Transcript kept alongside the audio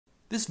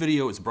This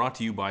video is brought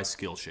to you by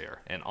Skillshare,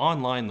 an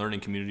online learning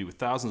community with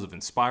thousands of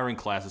inspiring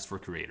classes for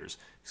creators.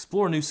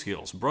 Explore new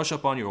skills, brush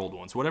up on your old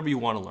ones, whatever you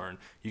want to learn.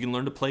 You can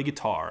learn to play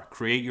guitar,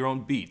 create your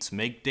own beats,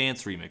 make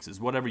dance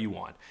remixes, whatever you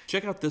want.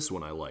 Check out this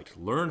one I liked.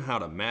 Learn how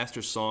to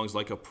master songs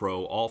like a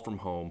pro, all from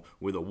home,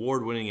 with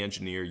award-winning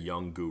engineer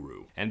Young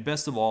Guru. And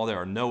best of all,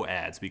 there are no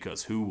ads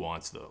because who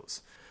wants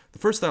those? The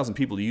first 1,000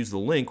 people to use the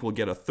link will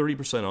get a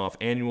 30% off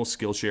annual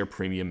Skillshare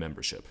premium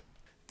membership.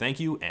 Thank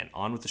you, and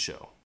on with the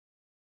show.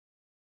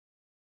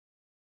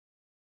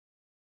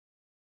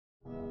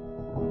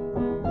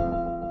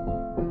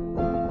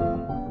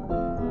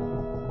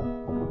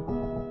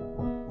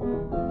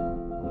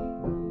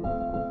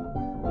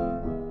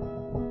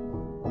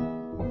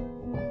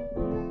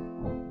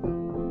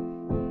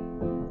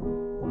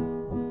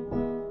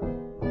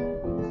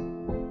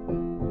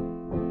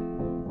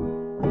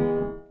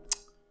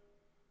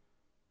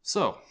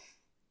 So,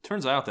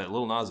 turns out that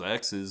Lil Nas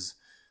X is,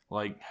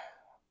 like,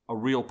 a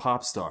real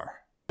pop star.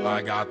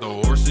 I got the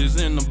horses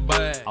in the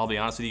back. I'll be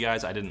honest with you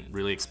guys, I didn't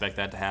really expect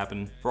that to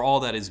happen. For all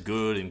that is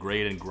good and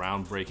great and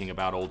groundbreaking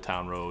about Old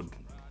Town Road,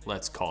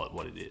 let's call it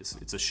what it is.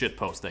 It's a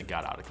shitpost that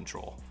got out of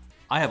control.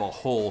 I have a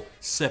whole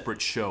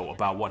separate show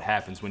about what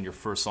happens when your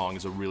first song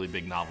is a really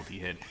big novelty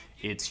hit.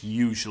 It's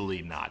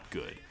usually not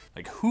good.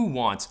 Like, who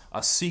wants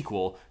a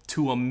sequel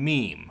to a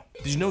meme?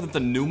 Did you know that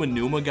the Numa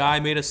Numa guy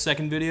made a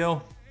second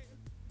video?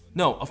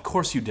 No, of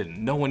course you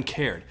didn't. No one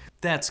cared.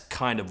 That's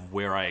kind of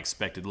where I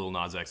expected Lil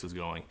Nas X was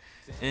going.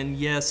 And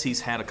yes, he's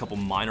had a couple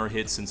minor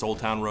hits since Old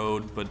Town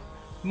Road, but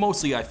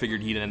mostly I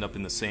figured he'd end up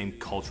in the same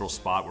cultural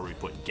spot where we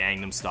put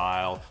Gangnam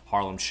Style,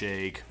 Harlem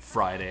Shake,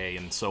 Friday,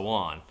 and so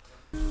on.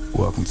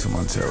 Welcome to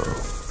Montero.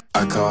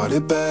 I caught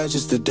it bad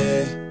just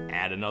today.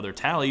 Add another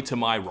tally to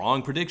my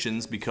wrong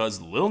predictions because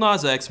Lil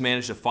Nas X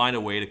managed to find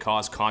a way to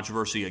cause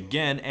controversy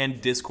again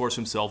and discourse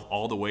himself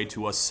all the way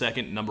to a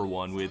second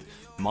 #1 with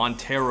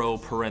Montero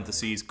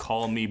parentheses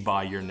Call Me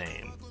By Your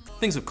Name.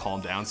 Things have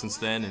calmed down since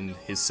then, and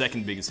his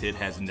second biggest hit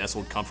has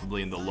nestled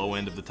comfortably in the low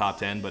end of the top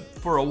 10, but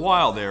for a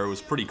while there it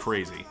was pretty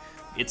crazy.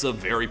 It's a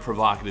very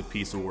provocative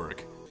piece of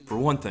work. For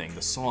one thing,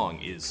 the song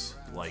is,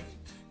 like,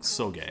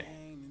 so gay.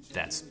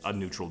 That's a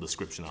neutral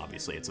description,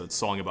 obviously. It's a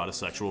song about a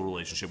sexual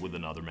relationship with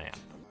another man.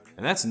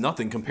 And that's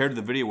nothing compared to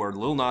the video where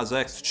Lil Nas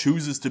X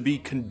chooses to be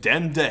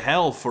condemned to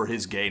hell for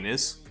his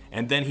gayness,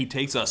 and then he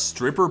takes a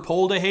stripper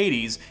pole to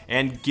Hades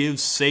and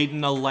gives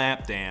Satan a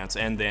lap dance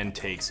and then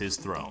takes his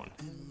throne.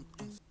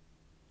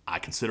 I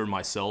consider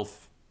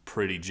myself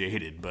pretty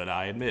jaded, but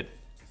I admit,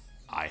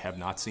 I have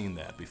not seen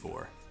that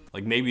before.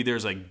 Like, maybe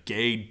there's a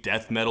gay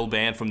death metal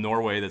band from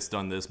Norway that's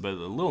done this, but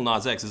Lil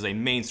Nas X is a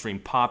mainstream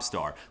pop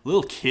star.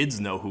 Little kids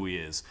know who he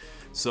is.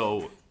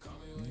 So,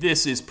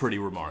 this is pretty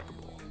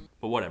remarkable.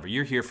 But whatever,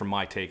 you're here for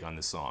my take on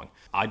this song.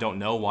 I don't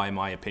know why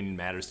my opinion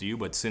matters to you,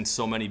 but since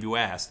so many of you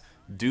asked,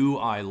 do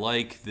I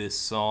like this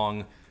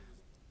song?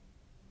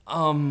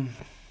 Not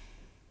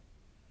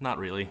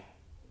really.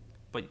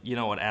 But you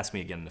know what, ask me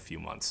again in a few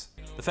months.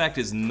 The fact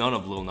is, none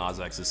of Lil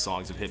Nas X's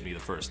songs have hit me the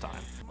first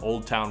time.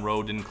 Old Town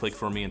Road didn't click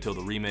for me until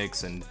the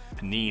remix, and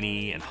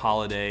Panini and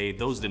Holiday,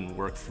 those didn't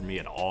work for me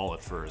at all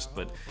at first,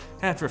 but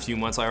after a few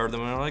months I heard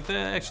them and I'm like,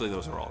 actually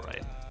those are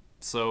alright.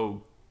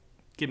 So,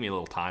 give me a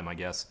little time, I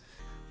guess.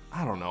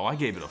 I don't know, I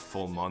gave it a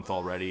full month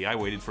already. I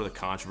waited for the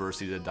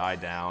controversy to die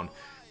down.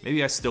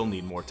 Maybe I still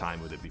need more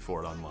time with it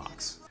before it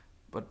unlocks.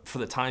 But for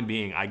the time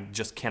being, I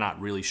just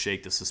cannot really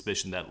shake the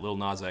suspicion that Lil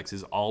Nas X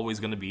is always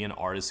going to be an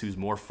artist who's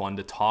more fun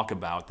to talk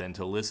about than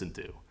to listen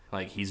to.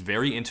 Like, he's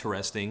very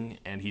interesting,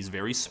 and he's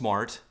very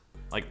smart.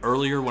 Like,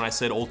 earlier when I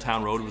said Old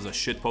Town Road was a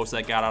shitpost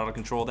that got out of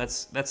control,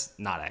 that's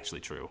not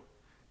actually true.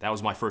 That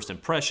was my first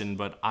impression,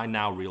 but I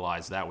now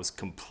realize that was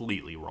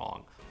completely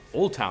wrong.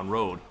 Old Town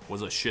Road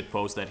was a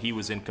shitpost that he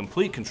was in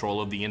complete control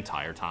of the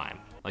entire time.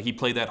 Like, he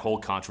played that whole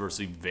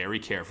controversy very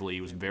carefully.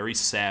 He was very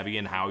savvy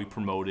in how he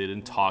promoted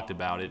and talked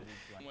about it.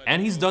 And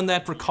he's done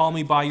that for Call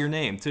Me By Your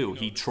Name, too.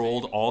 He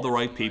trolled all the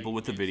right people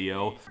with the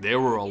video.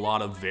 There were a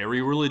lot of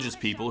very religious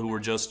people who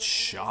were just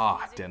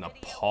shocked and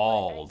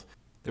appalled.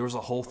 There was a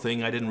whole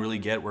thing I didn't really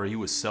get where he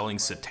was selling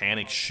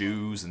satanic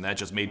shoes, and that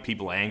just made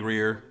people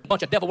angrier.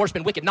 Bunch of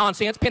devil-worshipping wicked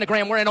nonsense,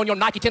 pentagram wearing on your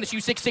Nike tennis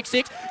shoes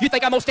 666. You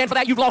think I'm gonna stand for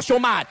that? You've lost your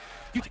mind.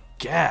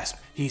 Gasp,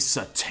 he's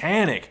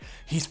satanic.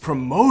 He's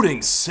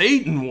promoting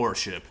Satan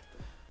worship.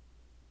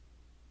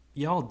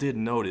 Y'all did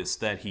notice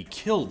that he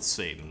killed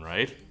Satan,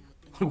 right?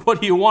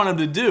 What do you want him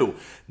to do?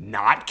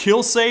 Not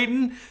kill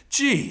Satan?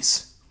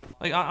 Jeez.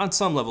 Like, on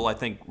some level, I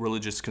think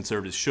religious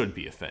conservatives should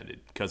be offended,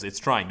 because it's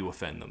trying to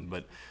offend them,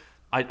 but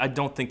I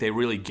don't think they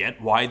really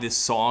get why this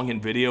song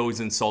and video is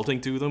insulting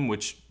to them,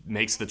 which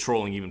makes the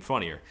trolling even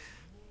funnier.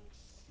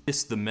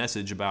 It's the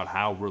message about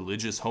how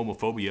religious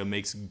homophobia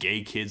makes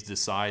gay kids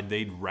decide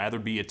they'd rather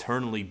be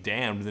eternally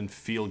damned than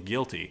feel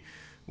guilty,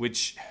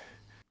 which,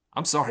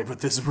 I'm sorry, but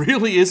this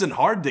really isn't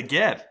hard to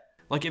get.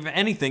 Like, if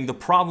anything, the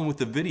problem with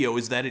the video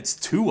is that it's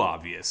too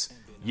obvious.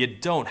 You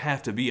don't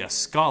have to be a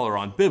scholar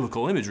on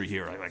biblical imagery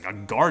here, like a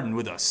garden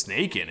with a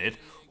snake in it.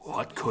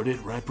 What could it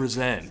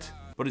represent?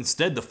 But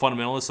instead, the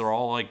fundamentalists are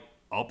all like,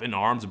 up in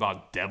arms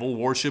about devil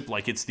worship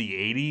like it's the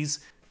 80s.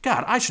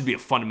 God, I should be a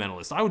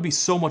fundamentalist. I would be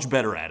so much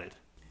better at it.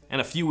 And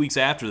a few weeks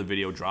after the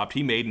video dropped,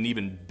 he made an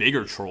even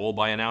bigger troll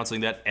by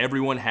announcing that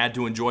everyone had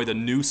to enjoy the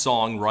new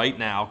song right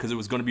now because it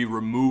was going to be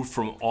removed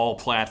from all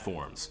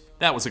platforms.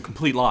 That was a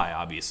complete lie,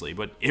 obviously,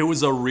 but it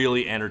was a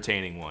really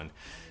entertaining one.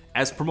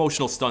 As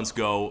promotional stunts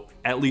go,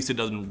 at least it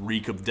doesn't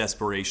reek of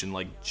desperation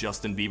like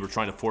Justin Bieber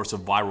trying to force a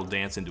viral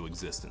dance into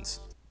existence.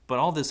 But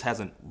all this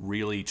hasn't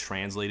really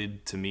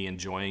translated to me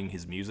enjoying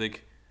his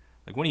music.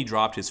 Like when he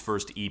dropped his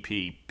first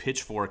EP,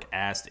 Pitchfork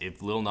asked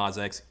if Lil Nas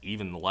X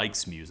even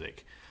likes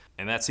music.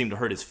 And that seemed to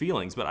hurt his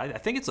feelings, but I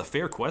think it's a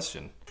fair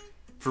question.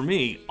 For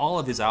me, all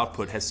of his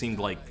output has seemed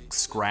like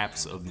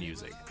scraps of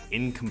music,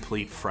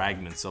 incomplete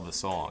fragments of a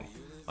song.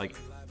 Like,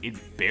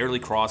 it barely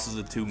crosses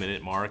the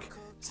 2-minute mark.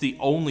 It's the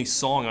only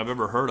song I've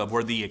ever heard of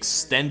where the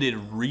extended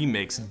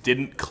remix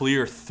didn't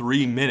clear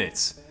 3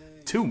 minutes.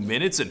 2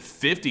 minutes and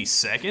 50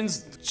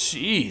 seconds?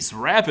 Jeez,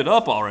 wrap it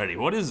up already.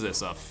 What is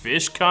this, a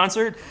Fish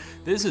concert?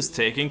 This is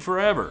taking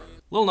forever.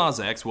 Lil Nas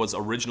X was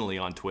originally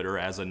on Twitter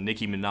as a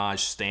Nicki Minaj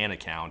stan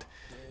account.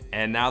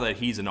 And now that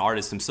he's an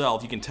artist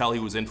himself, you can tell he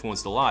was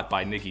influenced a lot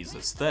by Nicki's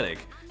aesthetic.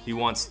 He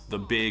wants the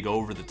big,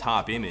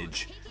 over-the-top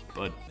image,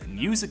 but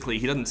musically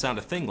he doesn't sound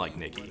a thing like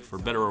Nicki, for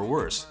better or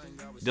worse.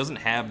 He doesn't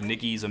have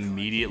Nicki's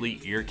immediately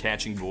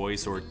ear-catching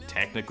voice or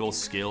technical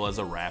skill as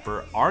a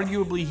rapper.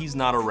 Arguably, he's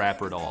not a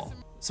rapper at all.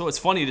 So it's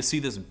funny to see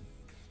this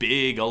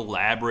big,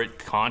 elaborate,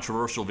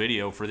 controversial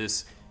video for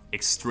this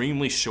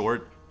extremely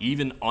short,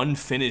 even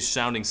unfinished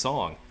sounding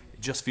song. It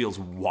just feels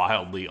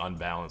wildly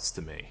unbalanced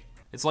to me.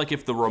 It's like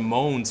if the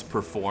Ramones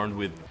performed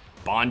with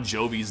Bon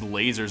Jovi's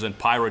lasers and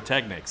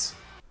pyrotechnics.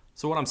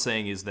 So what I'm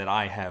saying is that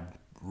I have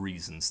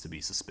reasons to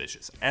be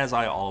suspicious, as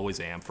I always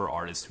am for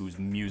artists whose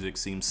music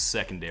seems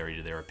secondary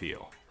to their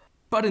appeal.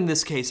 But in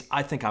this case,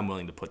 I think I'm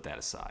willing to put that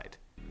aside.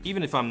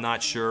 Even if I'm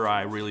not sure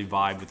I really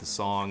vibe with the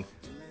song,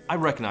 I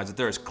recognize that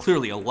there is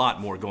clearly a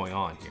lot more going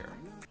on here.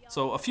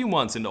 So a few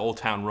months into Old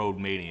Town Road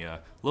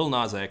mania, Lil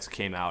Nas X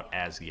came out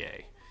as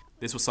gay.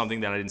 This was something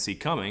that I didn't see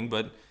coming,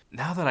 but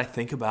now that I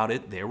think about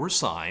it, there were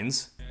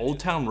signs. Old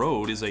Town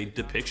Road is a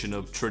depiction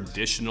of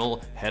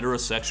traditional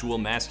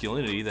heterosexual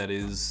masculinity that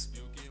is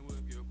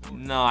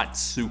not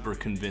super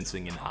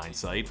convincing in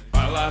hindsight.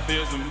 My life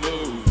is a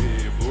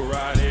movie, bull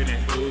riding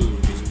and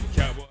boobies.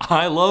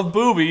 I love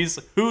boobies,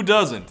 who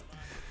doesn't?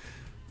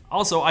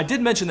 Also, I did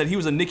mention that he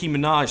was a Nicki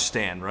Minaj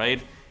stan,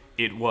 right?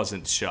 It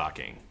wasn't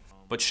shocking.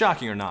 But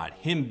shocking or not,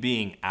 him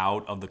being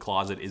out of the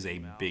closet is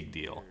a big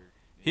deal.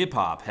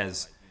 Hip-hop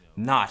has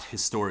not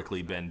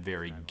historically been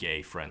very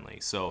gay-friendly,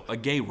 so a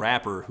gay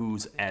rapper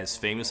who's as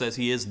famous as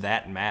he is,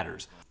 that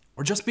matters.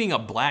 Or just being a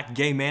black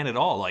gay man at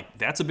all, like,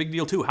 that's a big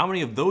deal too. How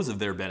many of those have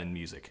there been in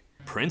music?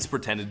 Prince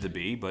pretended to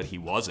be, but he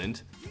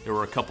wasn't. There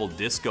were a couple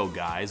disco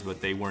guys,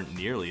 but they weren't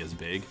nearly as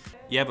big.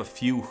 You have a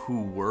few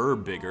who were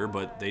bigger,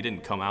 but they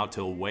didn't come out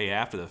till way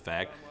after the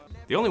fact.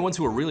 The only ones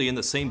who are really in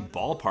the same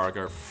ballpark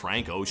are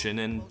Frank Ocean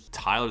and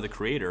Tyler the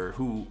Creator,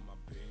 who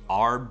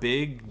are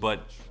big,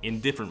 but in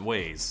different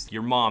ways.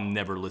 Your mom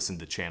never listened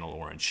to Channel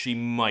Orange. She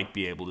might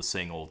be able to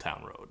sing Old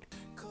Town Road.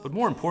 But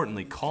more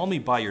importantly, Call Me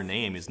By Your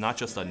Name is not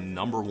just a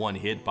 #1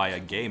 hit by a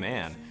gay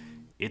man.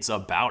 It's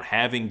about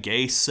having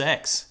gay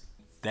sex.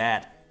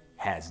 That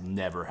has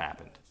never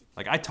happened.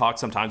 Like, I talk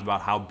sometimes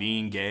about how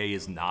being gay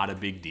is not a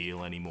big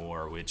deal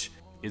anymore, which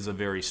is a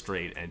very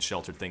straight and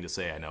sheltered thing to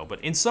say, I know,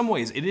 but in some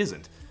ways it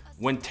isn't.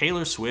 When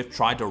Taylor Swift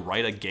tried to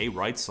write a gay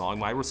rights song,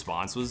 my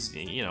response was,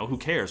 you know, who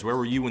cares? Where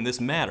were you when this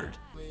mattered?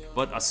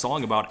 But a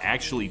song about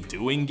actually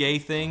doing gay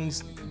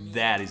things,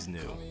 that is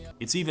new.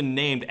 It's even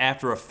named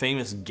after a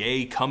famous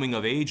gay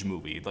coming-of-age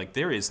movie. Like,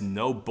 there is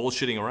no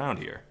bullshitting around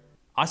here.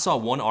 I saw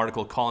one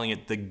article calling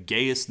it the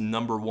gayest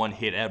 #1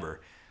 hit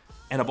ever,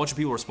 and a bunch of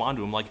people respond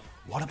to him like,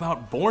 what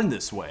about Born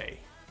This Way?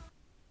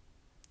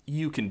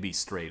 You can be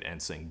straight and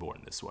sing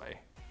Born This Way.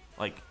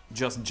 Like,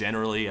 just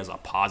generally as a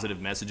positive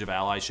message of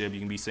allyship, you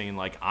can be singing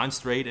like, I'm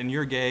straight and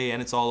you're gay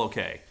and it's all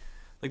okay.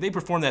 Like, they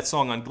performed that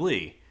song on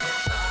Glee.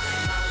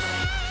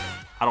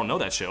 I don't know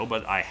that show,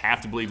 but I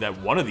have to believe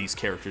that one of these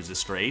characters is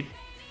straight.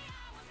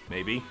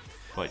 Maybe.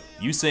 But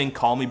you sing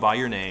Call Me By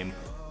Your Name,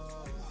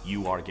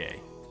 you are gay.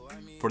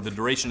 For the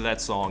duration of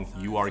that song,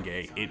 you are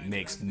gay. It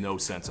makes no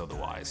sense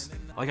otherwise.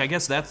 Like, I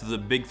guess that's the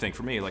big thing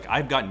for me. Like,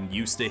 I've gotten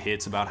used to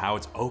hits about how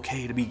it's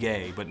okay to be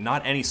gay, but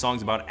not any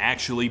songs about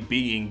actually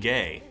being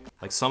gay.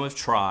 Like, some have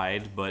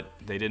tried, but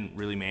they didn't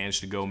really manage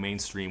to go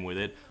mainstream with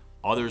it.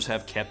 Others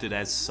have kept it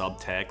as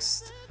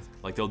subtext.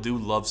 Like, they'll do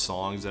love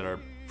songs that are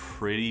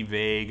pretty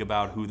vague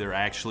about who they're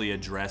actually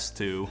addressed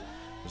to.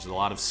 There's a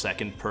lot of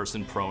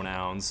second-person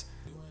pronouns.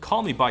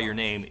 Call Me By Your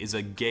Name is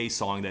a gay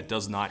song that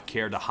does not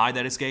care to hide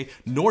that it's gay,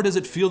 nor does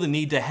it feel the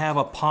need to have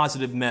a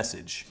positive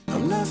message.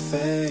 I'm not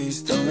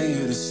faced, only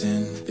you to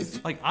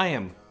sin. Like, I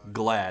am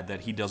glad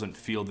that he doesn't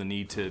feel the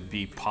need to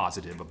be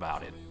positive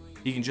about it.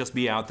 He can just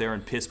be out there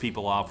and piss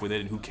people off with it,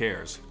 and who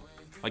cares?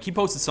 Like, he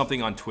posted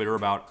something on Twitter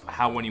about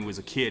how when he was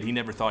a kid, he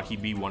never thought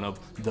he'd be one of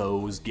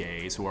those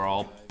gays who are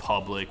all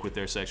public with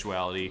their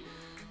sexuality.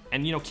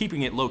 And, you know,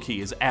 keeping it low-key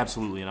is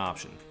absolutely an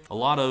option. A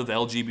lot of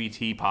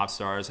LGBT pop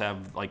stars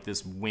have like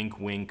this wink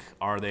wink,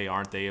 are they,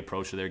 aren't they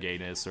approach to their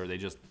gayness, or they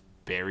just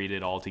buried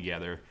it all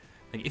together.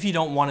 Like, if you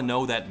don't want to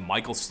know that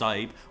Michael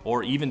Stipe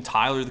or even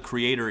Tyler the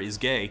Creator is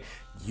gay,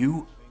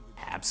 you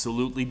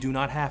absolutely do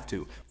not have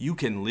to. You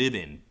can live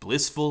in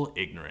blissful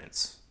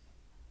ignorance.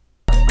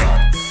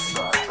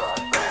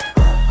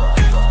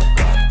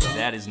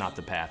 That is not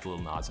the path Lil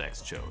Nas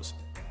X chose.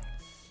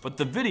 But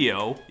the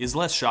video is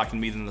less shocking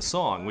to me than the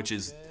song, which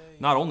is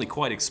not only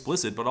quite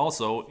explicit, but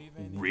also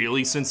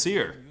really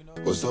sincere.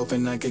 Was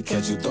hoping I could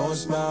catch you throwing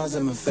smiles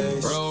in my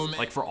face.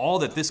 Like, for all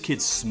that this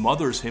kid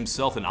smothers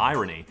himself in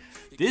irony,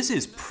 this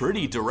is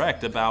pretty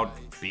direct about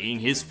being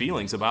his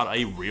feelings about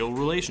a real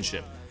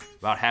relationship,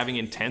 about having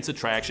intense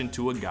attraction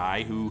to a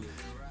guy who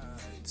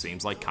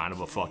seems like kind of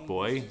a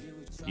fuckboy.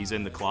 He's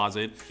in the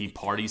closet, he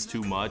parties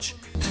too much.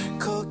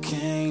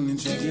 Cocaine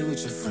and drinking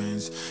with your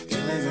friends. You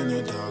live in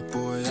your dark,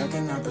 boy, I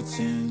cannot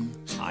pretend.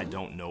 I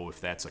don't know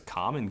if that's a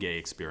common gay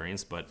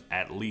experience, but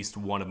at least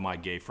one of my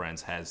gay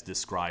friends has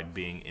described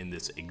being in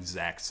this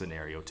exact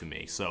scenario to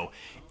me, so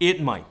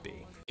it might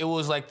be. It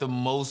was like the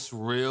most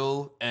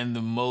real and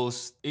the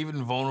most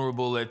even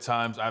vulnerable at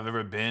times I've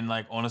ever been,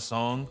 like, on a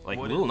song. Like,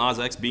 Lil Nas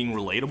X being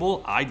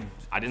relatable, I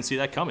didn't see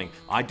that coming.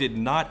 I did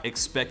not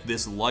expect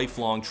this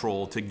lifelong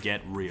troll to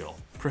get real.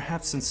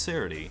 Perhaps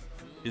sincerity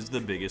is the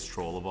biggest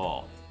troll of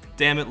all.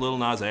 Damn it, Lil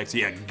Nas X,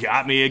 you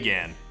got me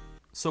again.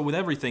 So with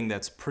everything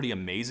that's pretty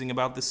amazing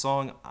about this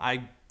song,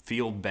 I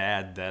feel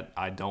bad that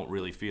I don't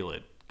really feel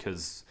it,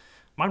 because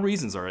my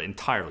reasons are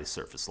entirely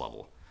surface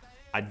level.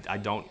 I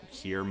don't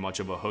hear much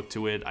of a hook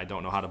to it. I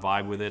don't know how to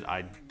vibe with it.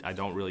 I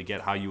don't really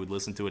get how you would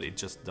listen to it. It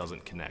just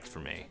doesn't connect for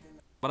me.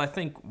 But I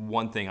think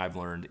one thing I've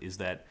learned is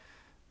that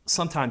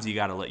sometimes you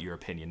gotta let your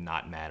opinion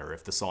not matter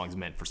if the song's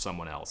meant for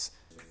someone else.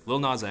 Lil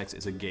Nas X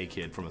is a gay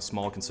kid from a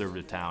small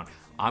conservative town.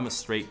 I'm a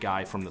straight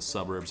guy from the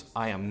suburbs.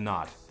 I am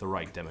not the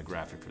right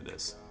demographic for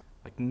this.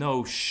 Like,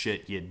 no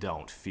shit, you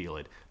don't feel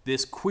it.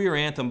 This queer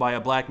anthem by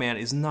a black man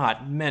is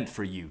not meant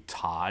for you,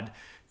 Todd.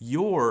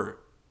 You're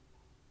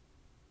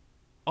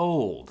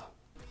old.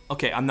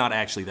 Okay, I'm not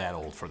actually that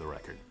old, for the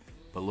record,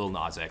 but Lil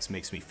Nas X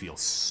makes me feel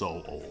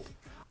so old.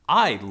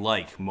 I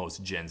like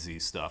most Gen Z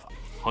stuff.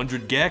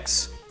 100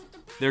 Gex,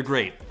 they're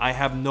great. I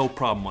have no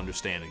problem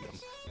understanding them.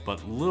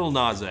 But Lil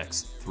Nas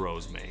X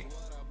throws me.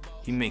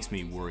 He makes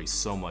me worry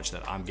so much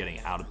that I'm getting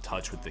out of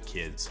touch with the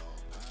kids.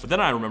 But then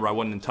I remember I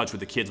wasn't in touch with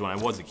the kids when I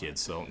was a kid,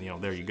 so, you know,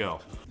 there you go.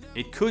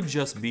 It could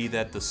just be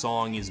that the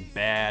song is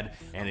bad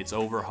and it's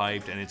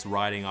overhyped and it's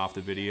riding off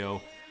the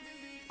video.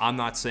 I'm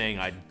not saying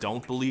I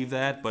don't believe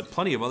that, but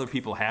plenty of other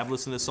people have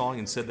listened to the song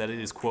and said that it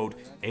is, quote,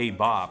 a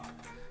bop.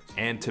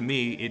 And to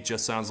me, it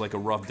just sounds like a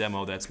rough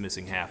demo that's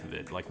missing half of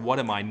it. Like, what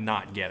am I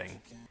not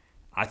getting?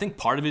 I think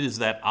part of it is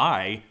that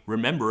I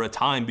remember a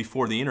time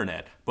before the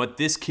internet, but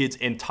this kid's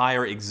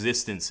entire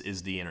existence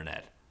is the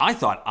internet. I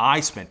thought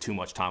I spent too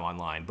much time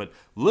online, but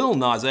Lil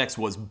Nas X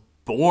was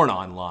born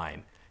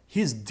online.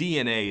 His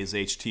DNA is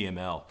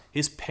HTML.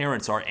 His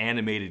parents are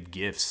animated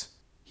GIFs.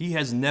 He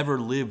has never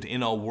lived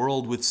in a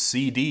world with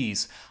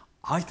CDs.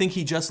 I think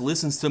he just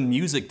listens to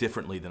music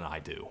differently than I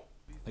do.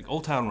 Like,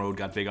 Old Town Road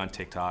got big on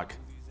TikTok.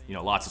 You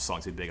know, lots of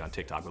songs get big on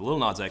TikTok, but Lil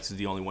Nas X is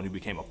the only one who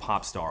became a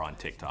pop star on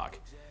TikTok.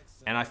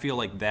 And I feel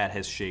like that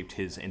has shaped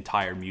his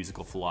entire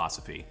musical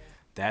philosophy.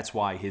 That's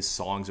why his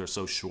songs are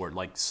so short.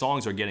 Like,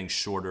 songs are getting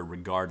shorter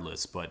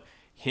regardless, but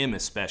him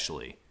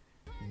especially.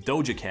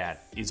 Doja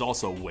Cat is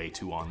also way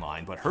too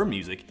online, but her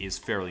music is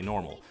fairly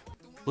normal.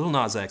 Lil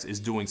Nas X is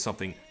doing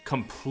something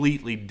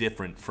completely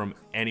different from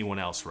anyone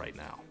else right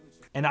now.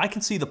 And I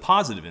can see the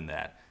positive in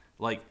that.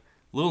 Like,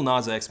 Lil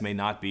Nas X may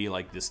not be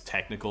like this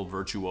technical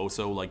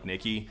virtuoso like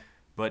Nicki,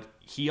 but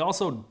he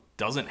also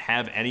doesn't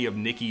have any of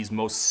Nicki's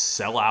most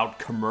sellout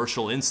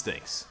commercial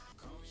instincts.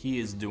 He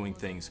is doing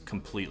things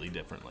completely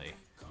differently.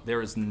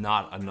 There is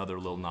not another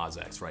Lil Nas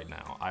X right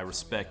now. I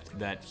respect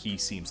that he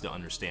seems to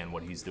understand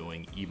what he's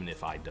doing, even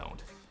if I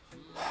don't.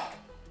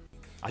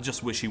 I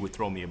just wish he would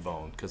throw me a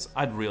bone, because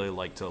I'd really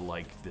like to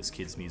like this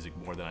kid's music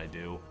more than I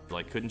do.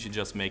 Like, couldn't you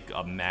just make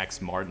a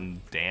Max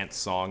Martin dance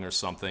song or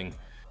something?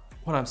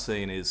 What I'm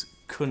saying is,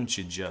 couldn't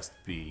you just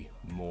be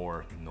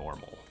more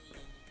normal?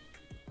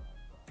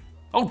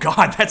 Oh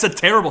God, that's a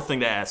terrible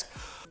thing to ask.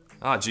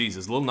 Ah, jeez,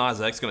 is Lil Nas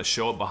X gonna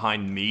show up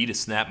behind me to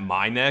snap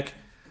my neck?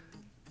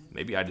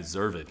 Maybe I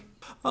deserve it.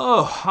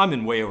 Oh, I'm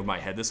in way over my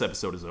head. This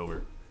episode is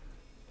over.